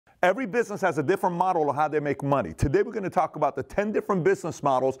Every business has a different model of how they make money. Today we're going to talk about the 10 different business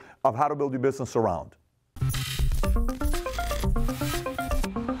models of how to build your business around.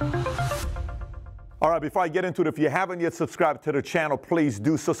 All right, before I get into it, if you haven't yet subscribed to the channel, please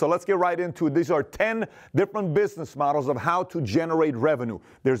do so. So let's get right into it. These are 10 different business models of how to generate revenue.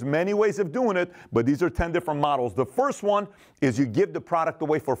 There's many ways of doing it, but these are 10 different models. The first one is you give the product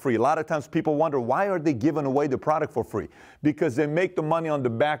away for free. A lot of times people wonder, why are they giving away the product for free? Because they make the money on the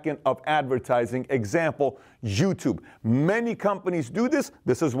back end of advertising. Example, YouTube. Many companies do this.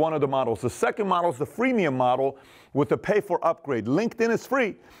 This is one of the models. The second model is the freemium model with the pay for upgrade. LinkedIn is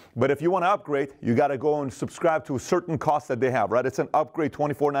free, but if you want to upgrade, you got to go and subscribe to a certain cost that they have, right? It's an upgrade,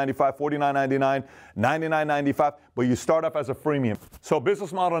 $24.95, $49.99, $99.95, but you start off as a freemium. So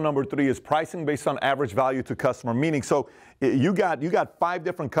business model number 3 is pricing based on average value to customer, meaning so you got 5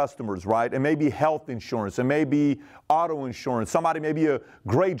 different customers, right? It may be health insurance, it may be auto insurance, somebody may be a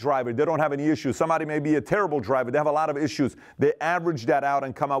great driver, they don't have any issues, somebody may be a terrible driver, they have a lot of issues. They average that out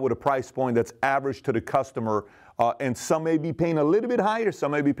and come out with a price point that's average to the customer, and some may be paying a little bit higher,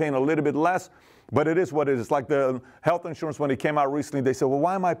 some may be paying a little bit less, but it is what it is. It's like the health insurance when it came out recently, they said, well,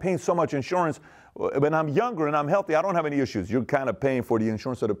 why am I paying so much insurance when I'm younger and I'm healthy? I don't have any issues. You're kind of paying for the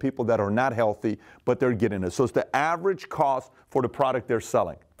insurance of the people that are not healthy, but they're getting it. So it's the average cost for the product they're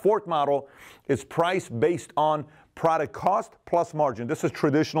selling. Fourth model is price based on product cost plus margin. This is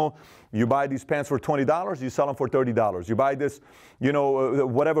traditional. You buy these pants for $20, you sell them for $30. You buy this,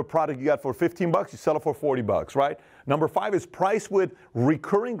 whatever product you got for $15, you sell it for $40, right? Number 5 is price with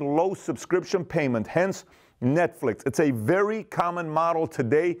recurring low subscription payment, hence Netflix. It's a very common model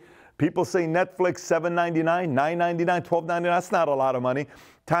today. People say Netflix $7.99, $9.99, $12.99. That's not a lot of money.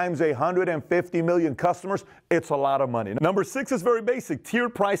 Times 150 million customers, it's a lot of money. Number 6 is very basic,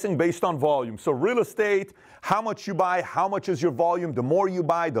 tiered pricing based on volume. So real estate, how much you buy, how much is your volume. The more you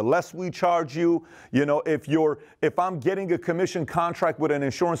buy, the less we charge you. If I'm getting a commission contract with an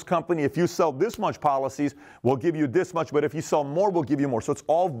insurance company, if you sell this much policies, we'll give you this much, but if you sell more, we'll give you more. So it's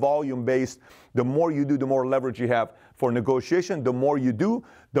all volume based. The more you do, the more leverage you have for negotiation. The more you do,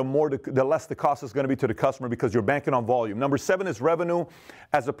 the less the cost is going to be to the customer because you're banking on volume. Number 7 is revenue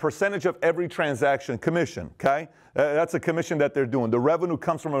as a percentage of every transaction, commission, okay? That's a commission that they're doing. The revenue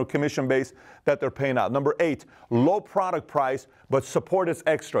comes from a commission base that they're paying out. Number 8, low product price, but support is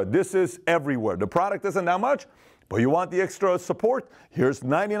extra. This is everywhere. The product isn't that much, but you want the extra support? Here's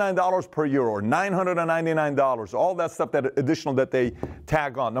 $99 per year or $999, all that stuff that additional that they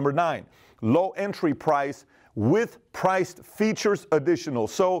tag on. Number 9, low entry price with priced features additional.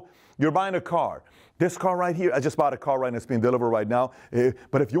 So you're buying a car. This car right here, I just bought a car right now, it's being delivered right now.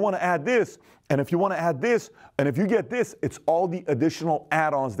 But if you want to add this, and if you want to add this, and if you get this, it's all the additional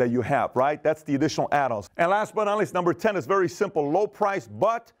add-ons that you have, right? That's the additional add-ons. And last but not least, number 10 is very simple, low price,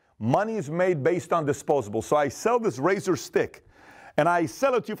 but money is made based on disposable. So I sell this razor stick, and I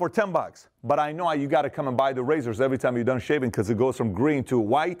sell it to you for $10, but I know you got to come and buy the razors every time you're done shaving because it goes from green to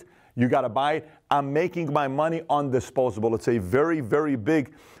white. You got to buy it. I'm making my money on disposable. It's a very, very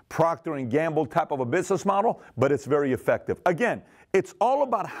big Procter & Gamble type of a business model, but it's very effective. Again, it's all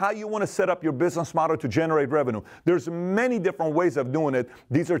about how you want to set up your business model to generate revenue. There's many different ways of doing it.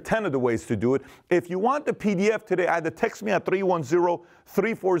 These are 10 of the ways to do it. If you want the PDF today, either text me at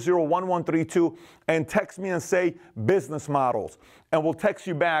 310-340-1132 and text me and say business models. And we'll text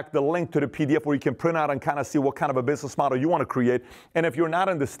you back the link to the PDF where you can print out and kind of see what kind of a business model you want to create. And if you're not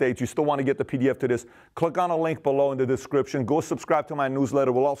in the States, you still want to get the PDF to this, click on a link below in the description. Go subscribe to my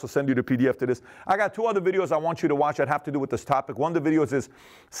newsletter. We'll also send you the PDF to this. I got 2 other videos I want you to watch that have to do with this topic. One of the videos is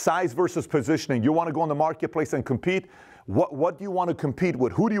size versus positioning. You want to go in the marketplace and compete. What do you want to compete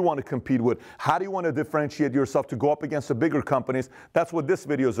with? Who do you want to compete with? How do you want to differentiate yourself to go up against the bigger companies? That's what this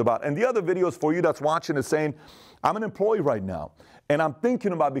video is about. And the other videos for you that's watching is saying, I'm an employee right now, and I'm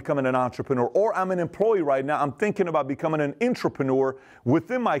thinking about becoming an entrepreneur, or I'm an employee right now, I'm thinking about becoming an entrepreneur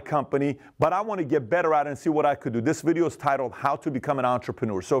within my company, but I want to get better at it and see what I could do. This video is titled, How to Become an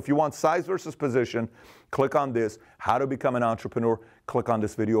Entrepreneur. So if you want size versus position, click on this. How to Become an Entrepreneur, click on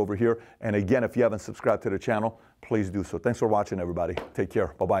this video over here. And again, if you haven't subscribed to the channel, please do so. Thanks for watching, everybody. Take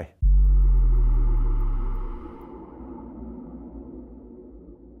care. Bye-bye.